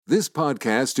This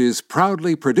podcast is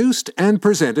proudly produced and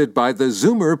presented by the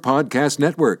Zoomer Podcast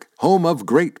Network, home of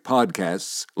great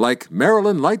podcasts like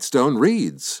Marilyn Lightstone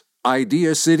Reads,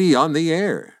 Idea City on the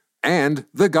Air, and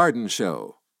The Garden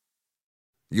Show.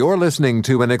 You're listening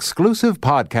to an exclusive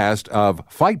podcast of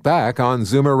Fight Back on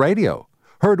Zoomer Radio,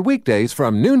 heard weekdays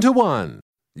from noon to 1.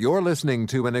 You're listening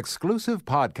to an exclusive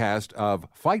podcast of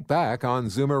Fight Back on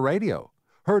Zoomer Radio,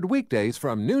 heard weekdays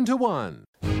from noon to 1.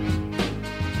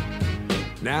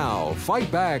 Now,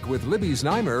 Fight Back with Libby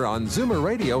Znaimer on Zoomer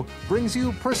Radio brings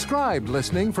you prescribed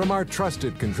listening from our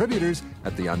trusted contributors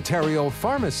at the Ontario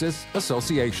Pharmacists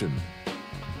Association.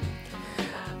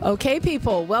 Okay,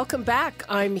 people, welcome back.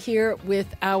 I'm here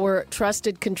with our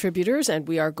trusted contributors, and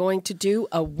we are going to do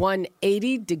a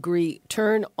 180-degree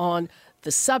turn on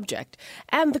the subject.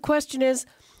 And the question is,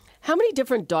 how many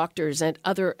different doctors and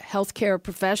other healthcare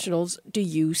professionals do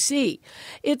you see?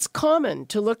 It's common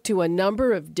to look to a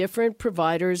number of different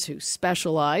providers who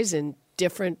specialize in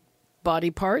different body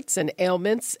parts and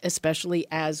ailments, especially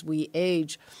as we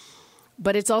age.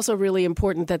 But it's also really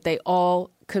important that they all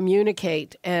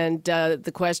communicate. And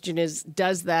the question is,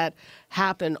 does that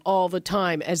happen all the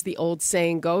time? As the old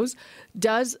saying goes,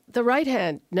 does the right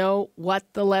hand know what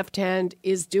the left hand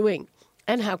is doing?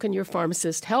 And how can your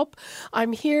pharmacist help?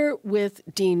 I'm here with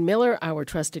Dean Miller, our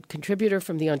trusted contributor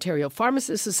from the Ontario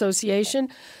Pharmacists Association,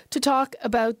 to talk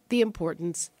about the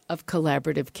importance of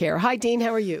collaborative care. Hi, Dean.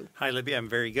 How are you? Hi, Libby. I'm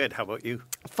very good. How about you?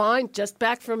 Fine. Just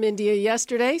back from India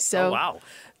yesterday. So oh, wow.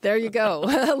 There you go.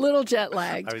 A little jet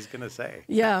lagged. I was going to say.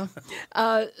 Yeah.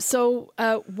 So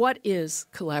what is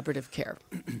collaborative care?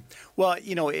 Well,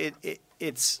 you know,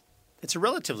 it's a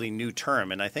relatively new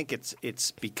term, and I think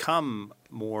it's become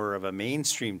more of a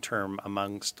mainstream term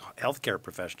amongst healthcare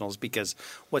professionals because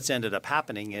what's ended up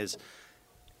happening is,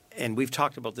 and we've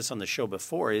talked about this on the show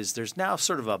before, is there's now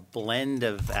sort of a blend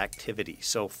of activity.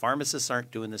 So pharmacists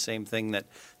aren't doing the same thing that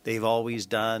they've always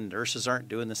done. Nurses aren't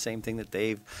doing the same thing that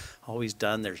they've always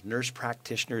done. There's nurse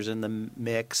practitioners in the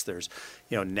mix. There's,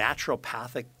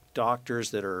 naturopathic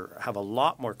doctors that have a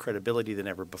lot more credibility than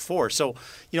ever before. So,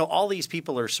 all these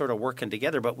people are sort of working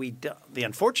together, but the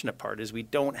unfortunate part is we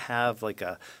don't have like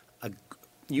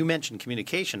you mentioned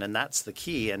communication, and that's the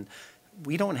key. And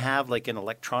we don't have like an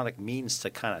electronic means to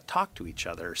kind of talk to each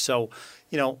other. So,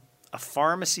 a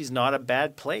pharmacy is not a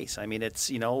bad place. I mean,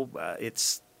 it's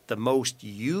the most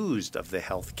used of the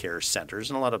healthcare centers,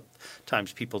 and a lot of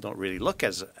times people don't really look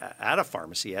at a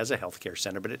pharmacy as a healthcare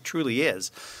center, but it truly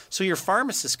is. So your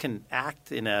pharmacist can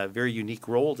act in a very unique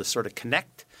role to sort of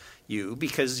connect you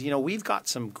because, we've got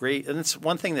some great – and it's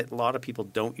one thing that a lot of people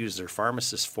don't use their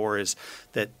pharmacists for is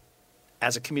that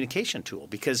as a communication tool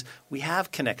because we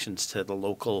have connections to the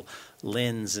local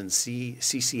LHINs and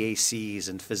CCACs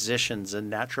and physicians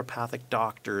and naturopathic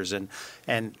doctors and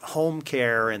home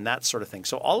care and that sort of thing.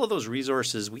 So all of those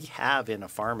resources we have in a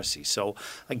pharmacy. So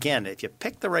again, if you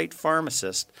pick the right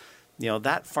pharmacist,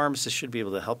 that pharmacist should be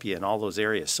able to help you in all those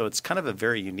areas. So it's kind of a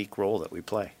very unique role that we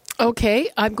play. Okay,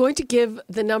 I'm going to give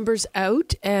the numbers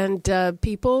out, and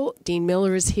people, Dean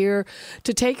Miller is here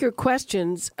to take your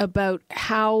questions about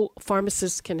how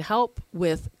pharmacists can help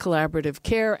with collaborative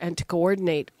care and to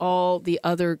coordinate all the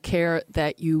other care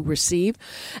that you receive,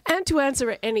 and to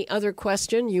answer any other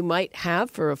question you might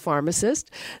have for a pharmacist.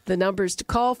 The numbers to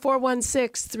call,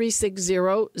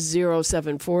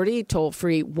 416-360-0740,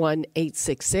 toll-free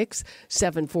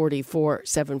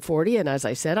 1-866-744-740, and as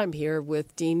I said, I'm here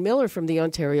with Dean Miller from the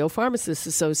Ontario Pharmacists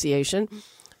Association.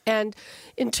 And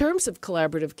in terms of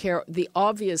collaborative care, the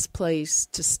obvious place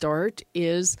to start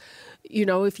is,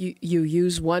 if you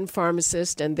use one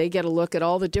pharmacist and they get a look at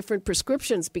all the different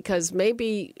prescriptions because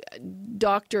maybe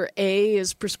Dr. A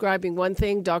is prescribing one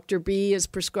thing, Dr. B is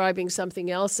prescribing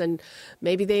something else, and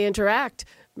maybe they interact.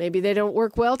 Maybe they don't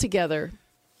work well together.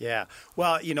 Yeah.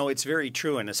 Well, it's very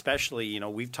true. And especially,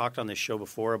 we've talked on this show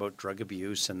before about drug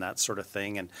abuse and that sort of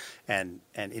thing and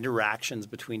interactions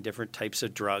between different types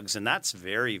of drugs. And that's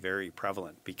very, very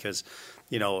prevalent because,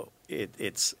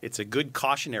 it's a good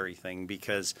cautionary thing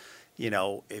because,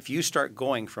 if you start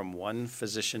going from one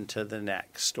physician to the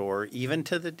next or even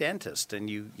to the dentist and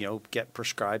you get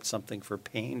prescribed something for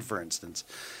pain, for instance,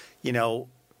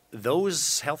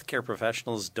 those healthcare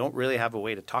professionals don't really have a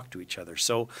way to talk to each other.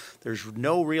 So there's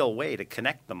no real way to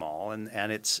connect them all. And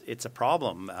it's a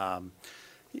problem,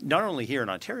 not only here in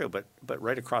Ontario, but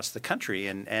right across the country.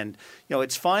 And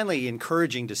it's finally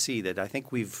encouraging to see that I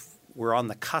think we're on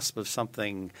the cusp of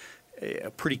something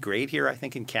pretty great here, I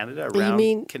think, in Canada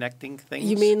around connecting things.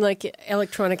 You mean like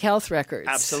electronic health records?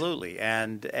 Absolutely.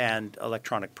 And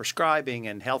electronic prescribing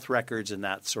and health records and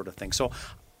that sort of thing. So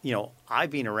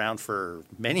I've been around for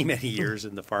many, many years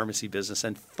in the pharmacy business,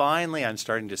 and finally I'm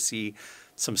starting to see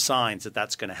some signs that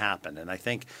that's going to happen. And I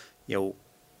think,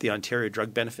 the Ontario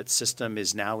Drug Benefit System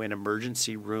is now in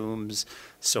emergency rooms.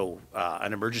 So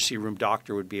an emergency room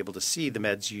doctor would be able to see the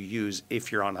meds you use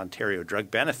if you're on Ontario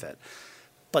Drug Benefit.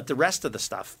 But the rest of the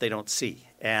stuff they don't see.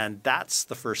 And that's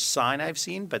the first sign I've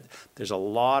seen. But there's a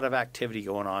lot of activity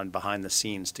going on behind the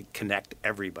scenes to connect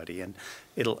everybody. And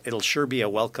it'll sure be a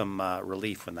welcome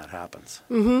relief when that happens.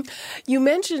 Mm-hmm. You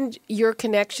mentioned your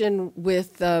connection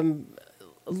with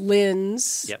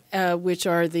LHINs, yep. Which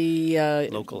are the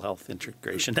local health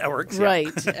integration networks,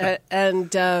 right?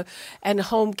 And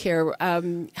home care.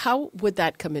 How would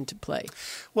that come into play?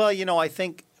 Well, I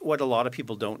think what a lot of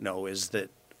people don't know is that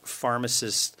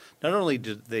pharmacists, not only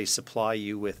do they supply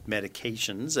you with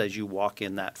medications as you walk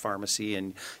in that pharmacy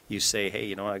and you say,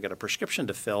 hey, I got a prescription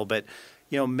to fill, but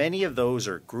many of those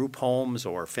are group homes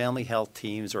or family health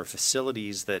teams or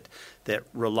facilities that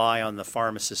rely on the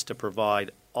pharmacist to provide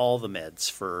all the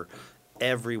meds for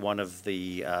every one of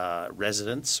the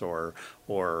residents or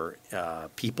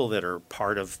people that are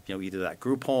part of either that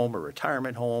group home or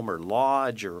retirement home or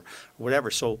lodge or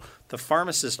whatever. So the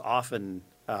pharmacist often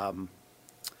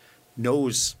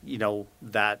knows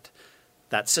that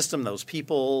system, those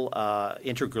people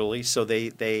integrally, so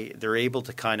they're able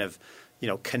to kind of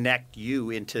connect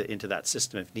you into that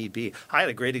system if need be. I had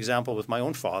a great example with my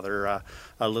own father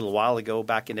a little while ago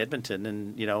back in Edmonton,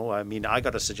 and I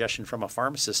got a suggestion from a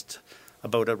pharmacist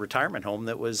about a retirement home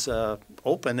that was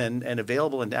open and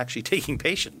available and actually taking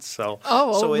patients. So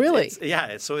really?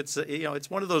 It's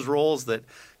one of those roles that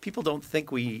people don't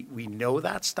think we know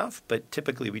that stuff, but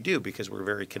typically we do because we're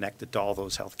very connected to all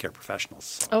those healthcare professionals.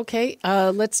 So. Okay,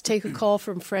 let's take a call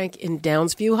from Frank in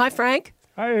Downsview. Hi, Frank.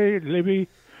 Hi, Libby.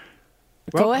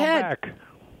 Go ahead. Back.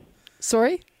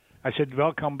 Sorry? I said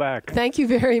welcome back. Thank you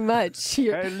very much.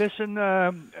 Listen,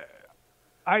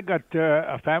 I got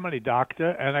a family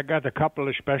doctor and I got a couple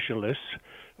of specialists.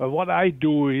 What I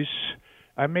do is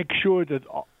I make sure that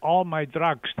all my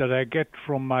drugs that I get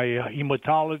from my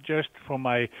hematologist, from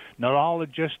my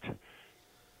neurologist,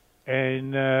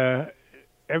 and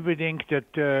everything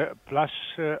that plus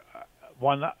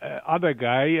one other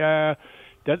guy,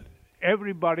 that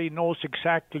everybody knows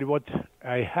exactly what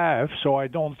I have, so I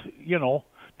don't,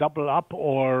 double up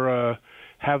or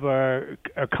have a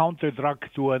counter drug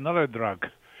to another drug.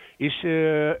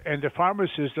 And the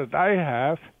pharmacist that I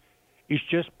have is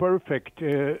just perfect.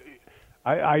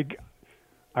 I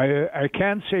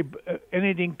can't say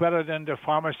anything better than the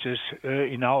pharmacist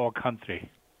in our country.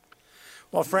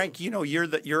 Well, Frank,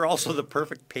 you're also the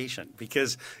perfect patient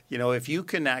because if you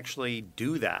can actually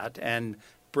do that and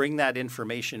bring that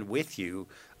information with you,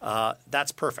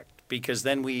 that's perfect. Because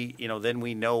then we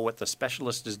know what the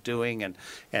specialist is doing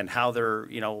and how they're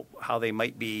how they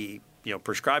might be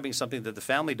prescribing something that the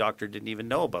family doctor didn't even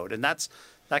know about, and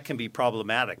that can be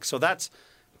problematic. So that's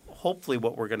hopefully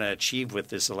what we're going to achieve with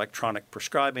this electronic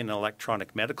prescribing and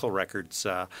electronic medical records.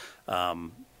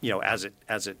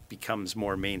 As it becomes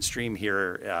more mainstream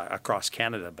here across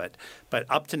Canada, but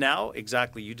up to now,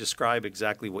 you describe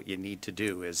exactly what you need to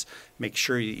do is make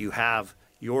sure that you have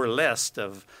your list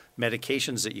of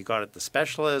medications that you got at the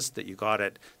specialist, that you got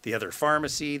at the other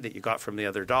pharmacy, that you got from the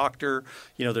other doctor.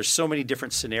 There's so many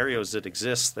different scenarios that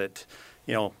exist that,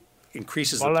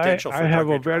 increases the potential for I have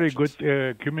a very interactions.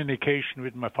 good communication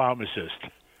with my pharmacist.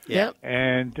 Yeah.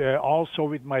 And also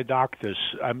with my doctors.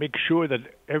 I make sure that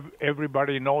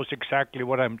everybody knows exactly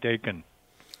what I'm taking.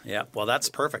 Yeah, well, that's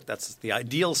perfect. That's the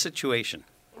ideal situation.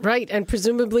 Right, and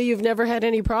presumably you've never had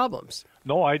any problems.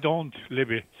 No, I don't,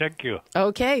 Libby. Thank you.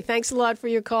 Okay, thanks a lot for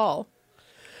your call.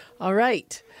 All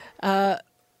right.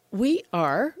 We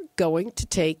are going to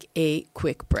take a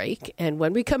quick break, and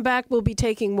when we come back, we'll be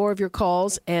taking more of your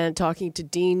calls and talking to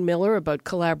Dean Miller about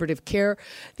collaborative care,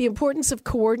 the importance of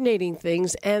coordinating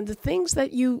things, and the things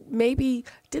that you maybe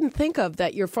didn't think of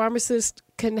that your pharmacist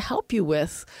can help you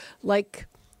with, like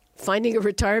finding a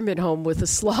retirement home with a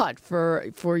slot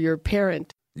for your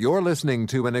parent. You're listening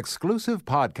to an exclusive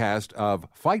podcast of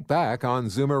Fight Back on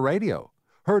Zoomer Radio.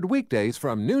 Heard weekdays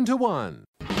from noon to 1.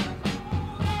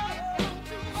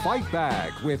 Fight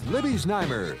Back with Libby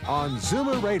Znaimer on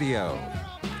Zoomer Radio.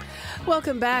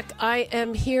 Welcome back. I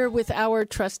am here with our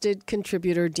trusted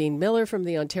contributor, Dean Miller from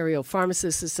the Ontario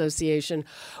Pharmacists Association.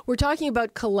 We're talking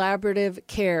about collaborative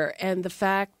care and the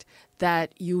fact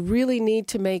that you really need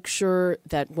to make sure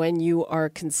that when you are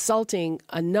consulting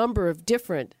a number of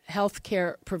different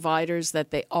healthcare providers, that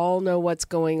they all know what's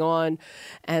going on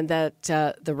and that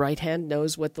the right hand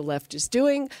knows what the left is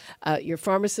doing. Your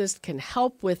pharmacist can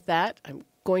help with that. I'm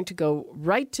going to go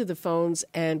right to the phones,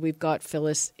 and we've got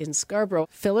Phyllis in Scarborough.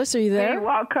 Phyllis, are you there? Hey,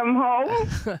 welcome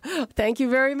home. Thank you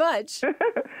very much.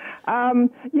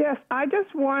 Yes, I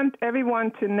just want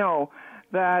everyone to know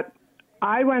that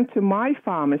I went to my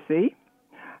pharmacy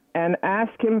and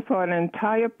asked him for an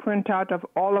entire printout of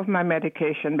all of my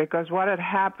medication, because what had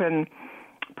happened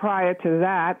prior to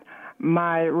that,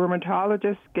 my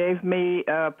rheumatologist gave me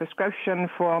a prescription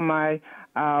for my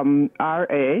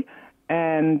RA,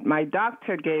 and my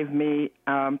doctor gave me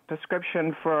a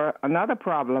prescription for another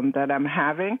problem that I'm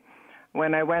having.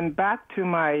 When I went back to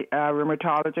my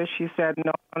rheumatologist, she said,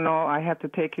 no, I have to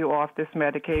take you off this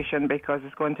medication because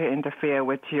it's going to interfere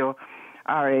with your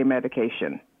RA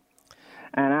medication.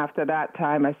 And after that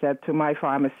time, I said to my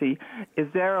pharmacy, is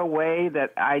there a way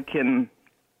that I can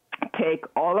take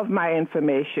all of my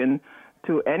information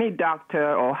to any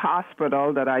doctor or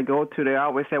hospital that I go to? They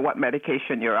always say, what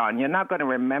medication you're on. You're not going to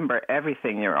remember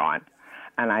everything you're on.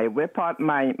 And I whip out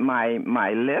my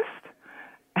list,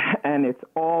 and it's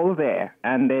all there.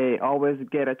 And they always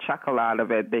get a chuckle out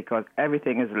of it because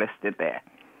everything is listed there.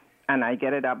 And I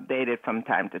get it updated from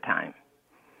time to time.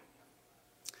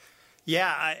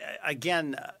 Yeah,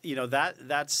 again,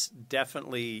 that's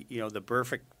definitely, the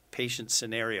perfect patient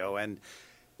scenario. And,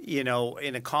 in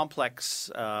a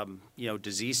complex,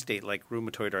 disease state like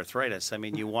rheumatoid arthritis, I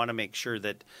mean, you want to make sure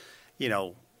that,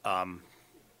 you're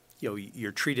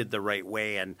treated the right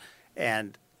way.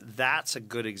 And that's a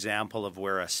good example of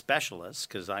where a specialist,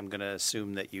 because I'm going to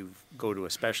assume that you go to a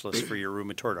specialist for your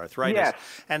rheumatoid arthritis. Yes.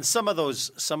 And some of those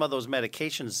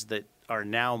medications that are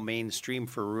now mainstream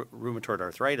for rheumatoid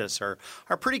arthritis are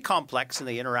pretty complex, and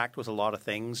they interact with a lot of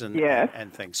things and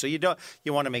things. So you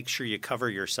want to make sure you cover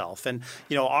yourself. And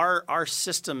our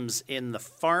systems in the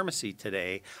pharmacy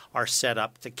today are set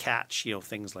up to catch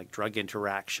things like drug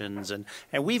interactions, and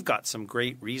we've got some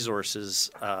great resources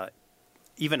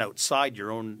even outside your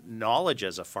own knowledge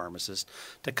as a pharmacist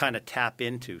to kind of tap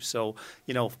into. So,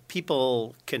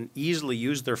 people can easily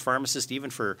use their pharmacist even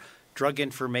for drug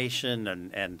information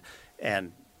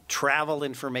and travel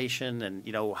information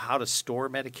and, how to store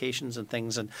medications and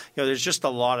things. And, there's just a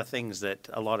lot of things that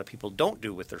a lot of people don't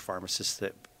do with their pharmacists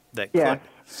that yes. could.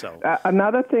 So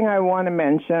another thing I want to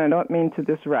mention, I don't mean to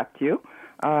disrupt you,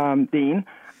 Dean,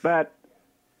 but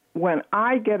when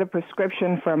I get a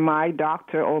prescription from my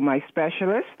doctor or my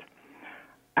specialist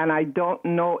and I don't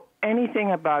know anything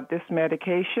about this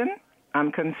medication,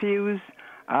 I'm confused,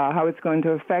 how it's going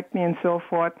to affect me and so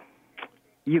forth,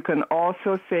 you can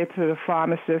also say to the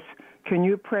pharmacist, can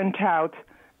you print out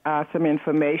some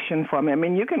information for me? I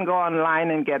mean, you can go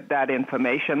online and get that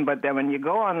information, but then when you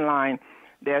go online,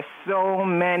 there's so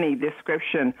many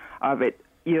description of it.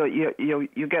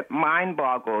 You get mind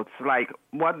boggled. It's like,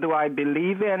 what do I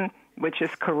believe in, which is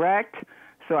correct?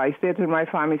 So I say to my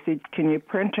pharmacy, can you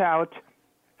print out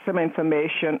some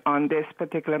information on this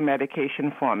particular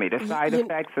medication for me, the side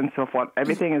effects and so forth.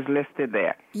 Everything is listed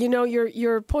there.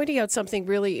 You're pointing out something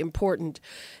really important,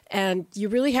 and you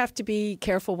really have to be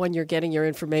careful when you're getting your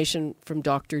information from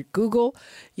Dr. Google.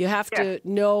 You have to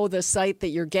know the site that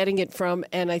you're getting it from,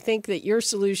 and I think that your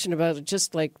solution about it,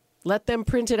 just like let them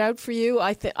print it out for you,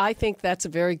 I think that's a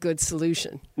very good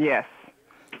solution. Yes.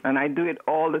 And I do it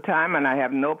all the time, and I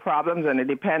have no problems, and it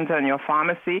depends on your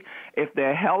pharmacy. If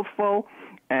they're helpful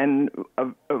and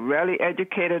really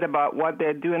educated about what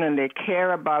they're doing and they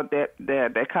care about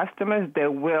their customers, they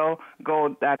will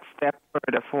go that step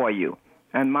further for you.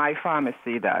 And my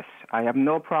pharmacy does. I have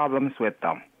no problems with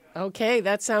them. Okay,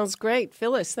 that sounds great.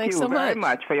 Phyllis, thanks so much. Thank you very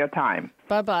much for your time.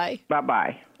 Bye-bye.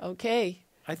 Bye-bye. Okay.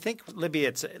 I think, Libby,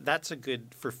 that's a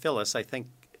good, for Phyllis, I think,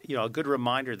 a good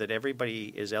reminder that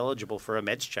everybody is eligible for a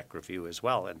meds check review as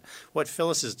well. And what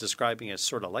Phyllis is describing is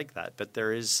sort of like that, but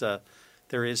there is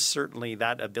certainly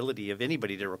that ability of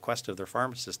anybody to request of their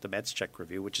pharmacist a meds check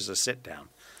review, which is a sit-down.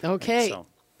 Okay.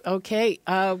 Okay.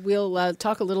 We'll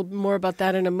talk a little more about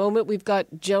that in a moment. We've got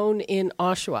Joan in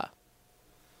Oshawa.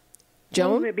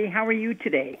 Joan? Hello, Libby. How are you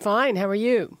today? Fine. How are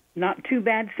you? Not too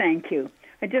bad, thank you.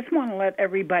 I just want to let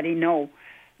everybody know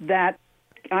that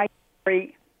I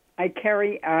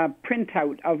carry a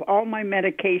printout of all my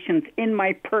medications in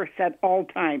my purse at all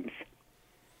times,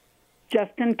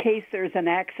 just in case there's an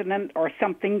accident or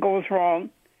something goes wrong.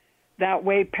 That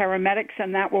way, paramedics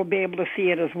and that will be able to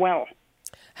see it as well.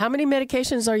 How many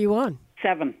medications are you on?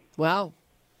 7. Wow.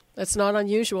 That's not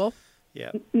unusual.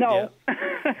 Yeah. No.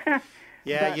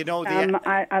 Yeah, but,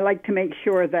 I like to make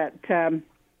sure that,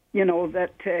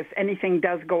 that if anything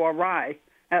does go awry,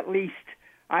 at least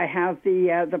I have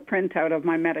the printout of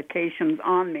my medications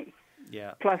on me.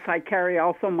 Yeah. Plus, I carry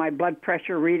also my blood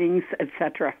pressure readings,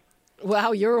 etc.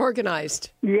 Wow, you're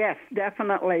organized. Yes,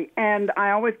 definitely. And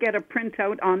I always get a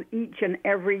printout on each and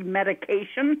every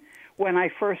medication when I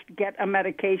first get a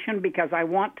medication because I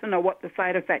want to know what the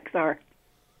side effects are.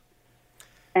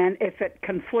 And if it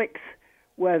conflicts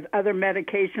with other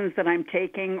medications that I'm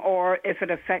taking or if it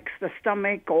affects the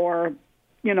stomach or,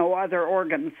 other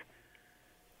organs.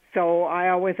 So I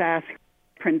always ask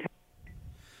printout.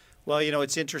 Well,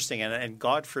 it's interesting, and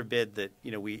God forbid that,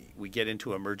 we get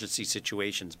into emergency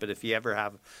situations, but if you ever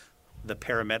have the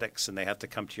paramedics and they have to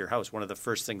come to your house, one of the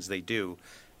first things they do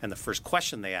and the first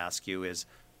question they ask you is,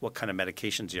 what kind of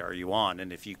medications are you on?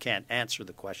 And if you can't answer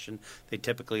the question, they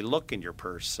typically look in your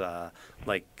purse,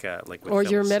 like with or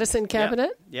your Phyllis. medicine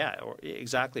cabinet. Yeah, or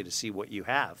exactly, to see what you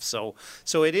have. So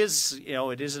it is,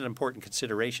 it is an important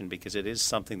consideration because it is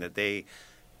something that they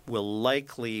will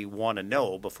likely want to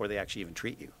know before they actually even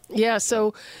treat you. Yeah.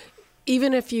 So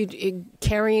even if you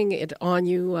carrying it on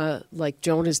you, like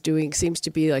Joan is doing, seems to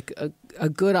be like a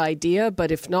good idea.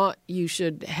 But if not, you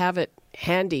should have it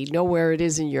handy, know where it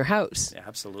is in your house. Yeah,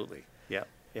 absolutely. Yeah.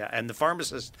 Yeah. And the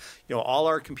pharmacist, all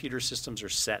our computer systems are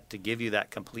set to give you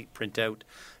that complete printout.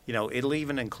 It'll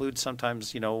even include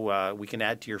sometimes, we can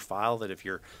add to your file that if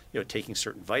you're, taking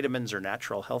certain vitamins or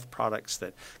natural health products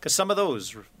because some of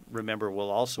those, remember, will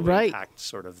also impact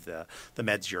sort of the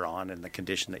meds you're on and the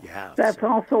condition that you have. That's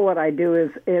also what I do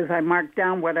is I mark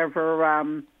down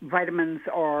whatever vitamins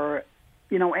or,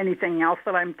 anything else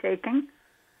that I'm taking.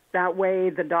 That way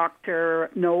the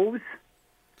doctor knows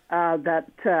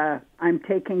that I'm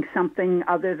taking something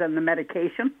other than the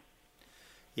medication.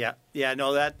 Yeah. Yeah.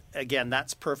 No,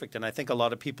 that's perfect. And I think a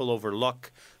lot of people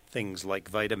overlook things like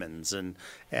vitamins and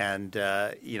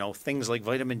things like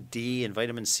vitamin D and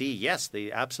vitamin C. Yes,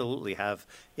 they absolutely have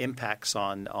impacts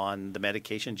on the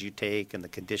medications you take and the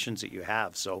conditions that you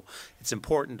have. So it's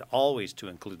important always to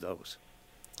include those.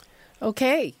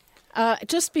 Okay.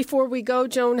 Just before we go,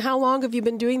 Joan, how long have you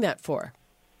been doing that for?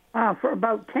 For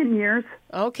about 10 years.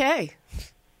 Okay.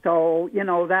 So,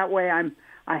 that way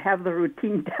I have the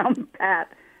routine down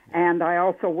pat. And I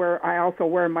also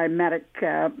wear my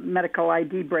medical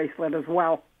ID bracelet as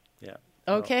well. Yeah.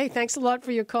 Okay. Thanks a lot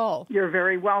for your call. You're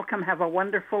very welcome. Have a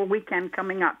wonderful weekend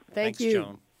coming up. Thanks, you.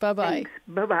 Joan. Bye-bye. Thanks.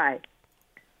 Bye-bye.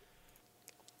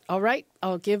 All right,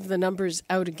 I'll give the numbers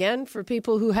out again for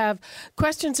people who have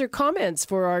questions or comments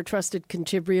for our trusted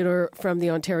contributor from the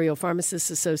Ontario Pharmacists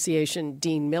Association,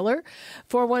 Dean Miller,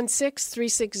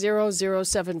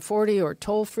 416-360-0740 or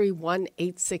toll-free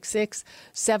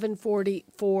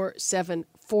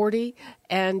 1-866-740-4740.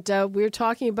 And we're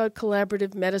talking about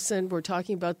collaborative medicine. We're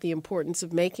talking about the importance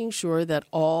of making sure that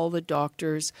all the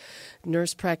doctors,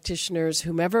 nurse practitioners,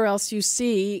 whomever else you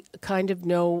see, kind of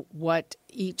know what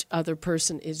each other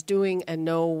person is doing and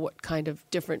know what kind of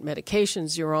different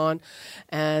medications you're on.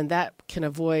 And that can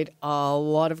avoid a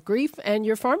lot of grief. And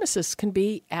your pharmacist can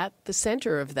be at the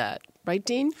center of that. Right,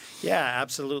 Dean? Yeah,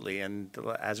 absolutely. And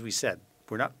as we said,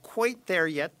 we're not quite there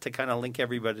yet to kind of link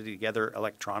everybody together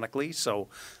electronically. So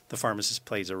the pharmacist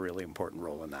plays a really important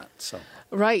role in that. So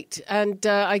right. And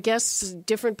I guess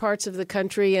different parts of the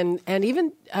country and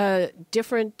even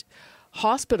different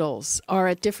hospitals are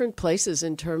at different places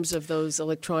in terms of those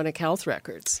electronic health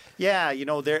records. Yeah,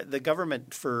 the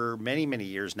government for many, many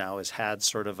years now has had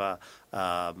sort of a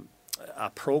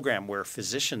program where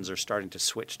physicians are starting to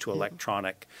switch to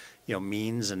electronic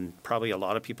means, and probably a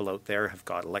lot of people out there have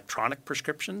got electronic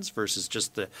prescriptions versus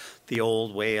just the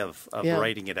old way of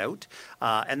writing it out.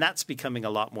 And that's becoming a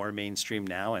lot more mainstream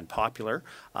now and popular.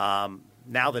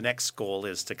 Now the next goal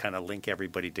is to kind of link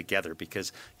everybody together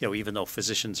because, even though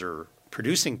physicians are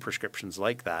producing prescriptions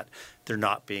like that, they're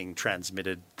not being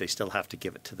transmitted. They still have to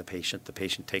give it to the patient. The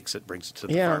patient takes it, brings it to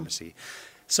the pharmacy.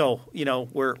 So,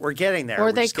 we're getting there.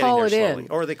 Or they call it in.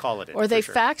 Or they call it in. Or they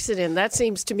fax it in. That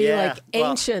seems to me like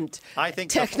ancient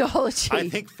technology. I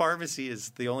think pharmacy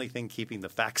is the only thing keeping the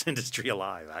fax industry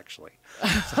alive, actually.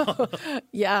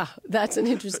 Yeah, that's an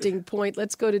interesting point.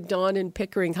 Let's go to Dawn in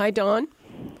Pickering. Hi, Dawn.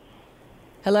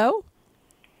 Hello?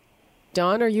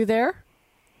 Dawn, are you there?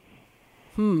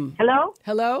 Hello?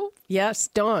 Hello? Yes,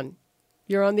 Dawn.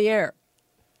 You're on the air.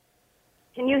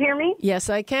 Can you hear me?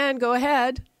 Yes, I can. Go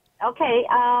ahead. Okay.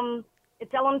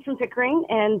 It's Ellen from Pickering,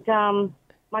 and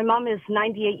my mom is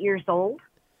 98 years old.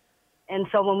 And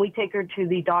so when we take her to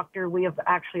the doctor, we have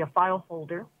actually a file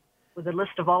folder with a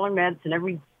list of all her meds and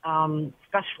every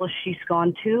specialist she's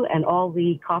gone to and all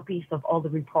the copies of all the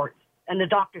reports. And the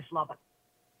doctors love it.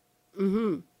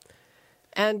 Mm-hmm.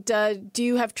 And do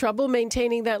you have trouble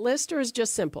maintaining that list, or is it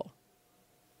just simple?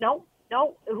 No.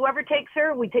 Whoever takes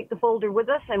her, we take the folder with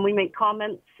us, and we make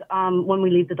comments when we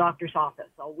leave the doctor's office.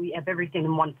 So we have everything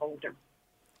in one folder.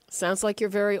 Sounds like you're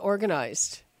very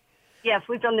organized. Yes,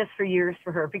 we've done this for years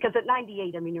for her because at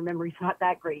 98, I mean, your memory's not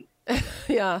that great.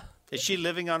 Yeah. Is she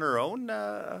living on her own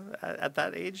at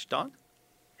that age, Dawn?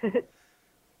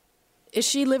 Is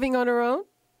she living on her own?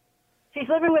 She's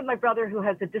living with my brother who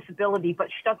has a disability, but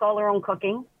she does all her own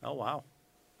cooking. Oh, wow.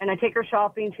 And I take her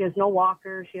shopping. She has no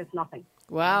walker. She has nothing.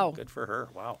 Wow. Good for her.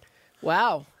 Wow.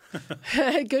 Wow.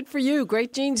 Good for you.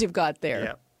 Great genes you've got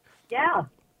there. Yeah.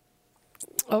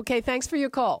 Okay, thanks for your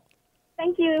call.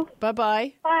 Thank you.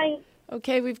 Bye-bye. Bye.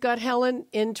 Okay, we've got Helen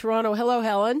in Toronto. Hello,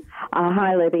 Helen.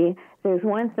 Hi, Libby. There's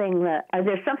one thing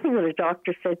there's something that a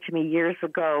doctor said to me years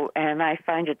ago, and I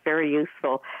find it very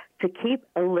useful, to keep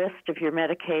a list of your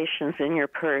medications in your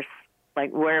purse,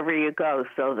 like wherever you go,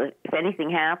 so that if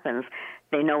anything happens,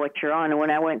 they know what you're on. And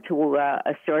when I went to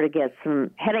a store to get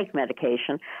some headache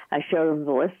medication, I showed him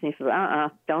the list, and he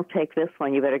said, don't take this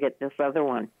one. You better get this other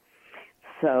one.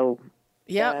 So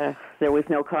there was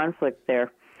no conflict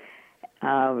there.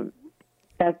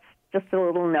 That's just a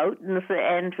little note.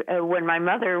 And when my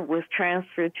mother was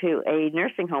transferred to a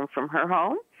nursing home from her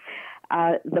home,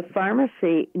 the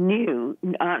pharmacy knew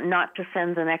not to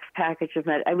send the next package of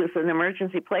it was an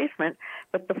emergency placement,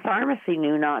 but the pharmacy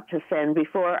knew not to send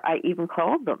before I even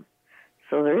called them.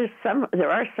 So there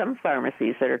are some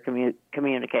pharmacies that are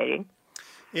communicating.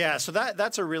 Yeah, so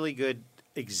that's a really good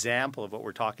example of what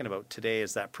we're talking about today,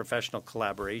 is that professional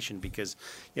collaboration, because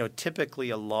typically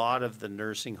a lot of the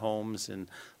nursing homes and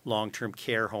long-term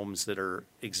care homes that are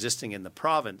existing in the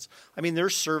province, I mean, they're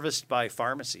serviced by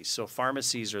pharmacies. So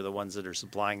pharmacies are the ones that are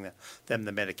supplying them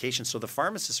the medication. So the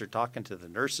pharmacists are talking to the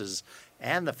nurses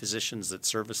and the physicians that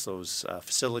service those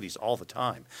facilities all the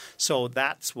time. So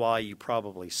that's why you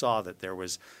probably saw that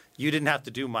you didn't have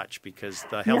to do much because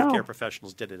the healthcare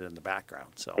professionals did it in the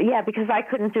background. So yeah, because I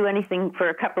couldn't do anything for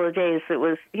a couple of days. It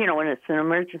was, when it's an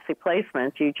emergency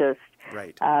placement, you just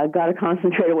got to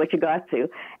concentrate on what you got to.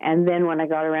 And then when I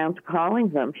got around to calling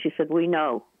them, she said, "We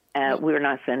know, we're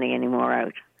not sending any more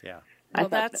out." Yeah. Well,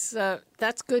 that's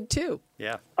good too.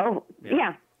 Yeah. Oh,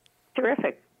 yeah.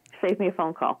 Terrific. Save me a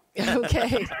phone call.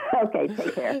 Okay. Okay,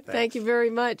 take care. Thank you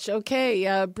very much.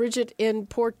 Okay, Bridget in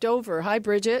Port Dover. Hi,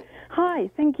 Bridget.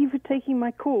 Hi, thank you for taking my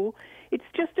call. It's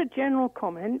just a general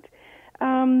comment.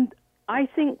 I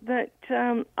think that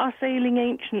us ailing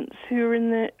ancients who are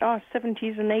in our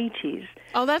 70s and 80s...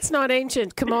 Oh, that's not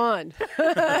ancient. Come on.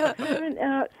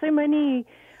 So many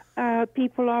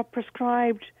people are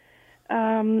prescribed a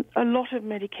lot of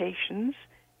medications,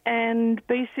 and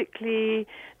basically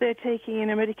they're taking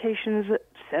medications at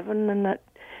 7 and at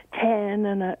 10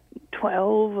 and at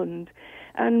 12,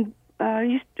 and I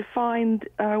used to find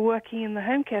working in the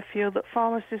home care field that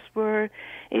pharmacists were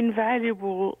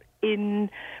invaluable in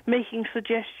making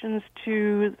suggestions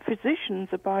to physicians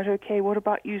about, okay, what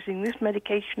about using this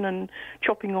medication and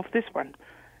chopping off this one?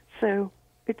 So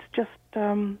it's just,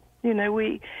 they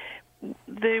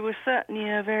were certainly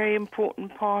a very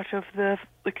important part of the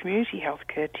community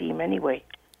healthcare team anyway.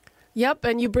 Yep,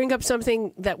 and you bring up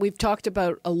something that we've talked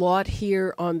about a lot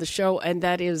here on the show, and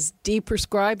that is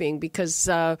deprescribing, because,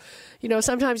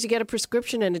 sometimes you get a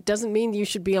prescription and it doesn't mean you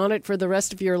should be on it for the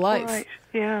rest of your life. Right,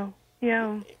 yeah.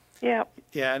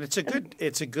 Yeah, and it's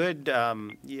a good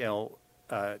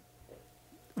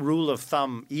rule of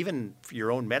thumb, even for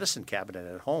your own medicine cabinet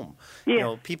at home.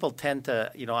 Yeah. People tend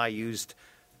to, I used,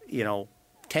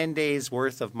 10 days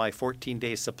worth of my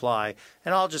 14-day supply,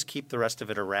 and I'll just keep the rest of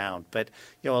it around. But,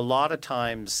 a lot of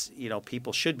times,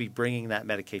 people should be bringing that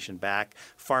medication back.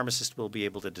 Pharmacists will be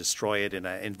able to destroy it in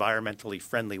an environmentally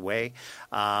friendly way.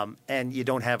 And you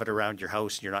don't have it around your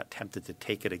house, and you're not tempted to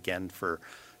take it again for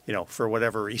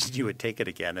whatever reason you would take it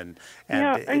again. And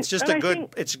it's just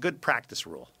it's a good practice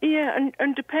rule. Yeah,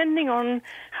 and depending on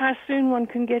how soon one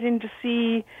can get in to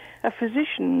see a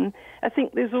physician, I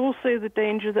think there's also the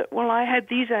danger that, well, I had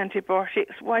these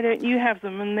antibiotics, why don't you have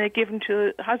them? And they're given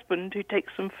to a husband who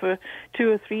takes them for 2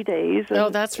 or 3 days.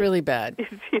 Oh, that's really bad.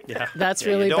 That's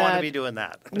really bad. You don't want to be doing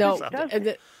that. No.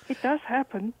 It does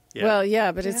happen. Yeah. Well,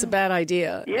 yeah, but it's a bad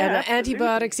idea. Yeah, and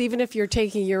antibiotics, even if you're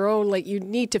taking your own, you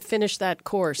need to finich that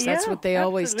course. That's what they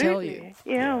always tell you.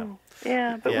 Yeah.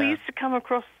 But we used to come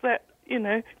across that,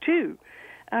 too.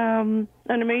 An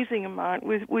amazing amount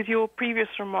with your previous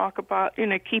remark about,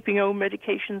 keeping old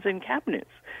medications in cabinets.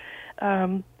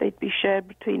 They'd be shared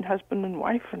between husband and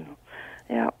wife.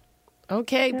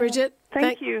 Okay, Bridget.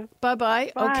 Thank you.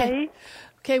 Bye-bye. Bye.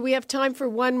 Okay, we have time for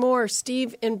one more.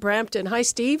 Steve in Brampton. Hi,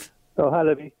 Steve. Oh, hi,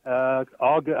 Libby.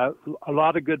 All good. A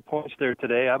lot of good points there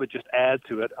today. I would just add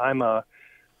to it. I'm a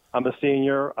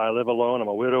senior. I live alone. I'm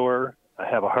a widower. I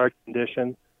have a heart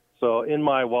condition. So in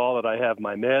my wallet, I have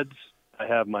my meds. I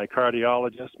have my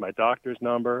cardiologist, my doctor's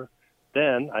number.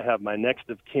 Then I have my next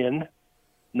of kin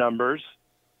numbers.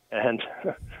 And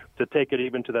to take it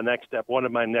even to the next step, one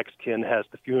of my next kin has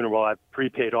the funeral. I've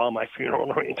prepaid all my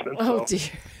funeral arrangements. Oh, so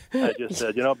dear. I just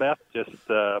said, Beth,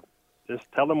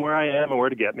 just tell them where I am and where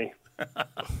to get me.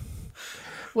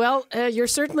 Well, you're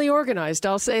certainly organized,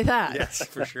 I'll say that. Yes,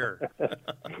 for sure.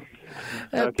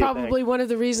 Probably thanks. one of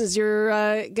the reasons you're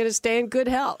going to stay in good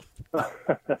health.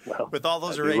 Well, With all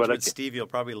those arrangements, Steve, you'll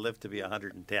probably live to be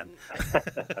 110.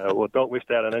 well, don't wish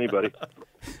that on anybody.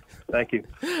 Thank you.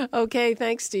 Okay,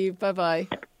 thanks, Steve. Bye-bye.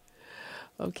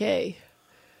 Okay.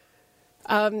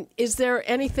 Is there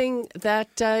anything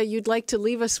that you'd like to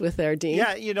leave us with there, Dean?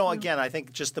 Yeah, again, I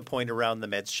think just the point around the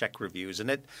meds check reviews.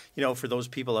 And for those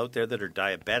people out there that are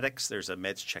diabetics, there's a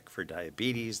meds check for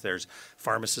diabetes. There's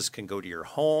pharmacists can go to your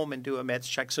home and do a meds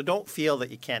check. So don't feel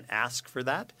that you can't ask for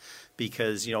that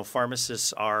because,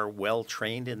 pharmacists are well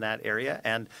trained in that area.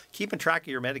 And keeping track of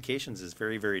your medications is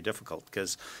very, very difficult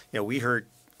because, we heard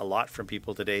a lot from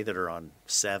people today that are on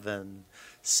 7,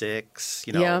 6,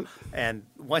 and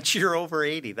once you're over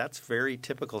 80, that's a very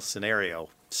typical scenario.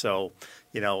 So,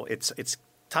 it's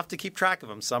tough to keep track of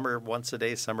them. Some are once a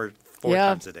day, some are 4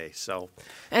 times a day.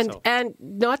 And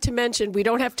not to mention, we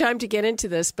don't have time to get into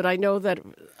this, but I know that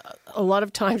a lot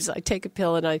of times I take a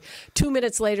pill and 2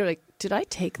 minutes later, did I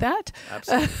take that?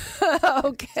 Absolutely.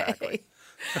 Okay. Exactly.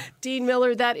 Dean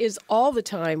Miller, that is all the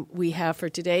time we have for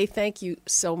today. Thank you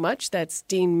so much. That's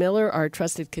Dean Miller, our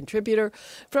trusted contributor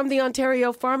from the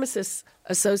Ontario Pharmacists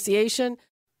Association.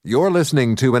 You're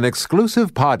listening to an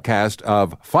exclusive podcast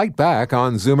of Fight Back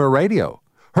on Zoomer Radio.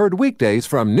 Heard weekdays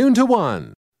from noon to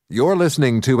 1. You're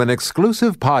listening to an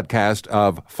exclusive podcast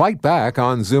of Fight Back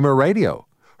on Zoomer Radio.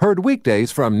 Heard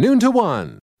weekdays from noon to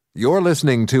 1. You're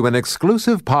listening to an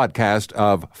exclusive podcast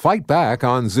of Fight Back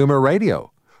on Zoomer Radio.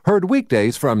 Heard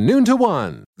weekdays from noon to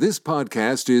 1. This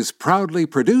podcast is proudly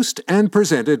produced and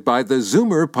presented by the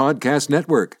Zoomer Podcast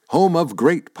Network, home of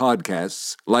great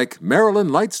podcasts like Marilyn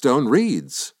Lightstone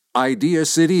Reads, Idea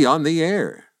City on the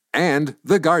Air, and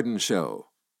The Garden Show.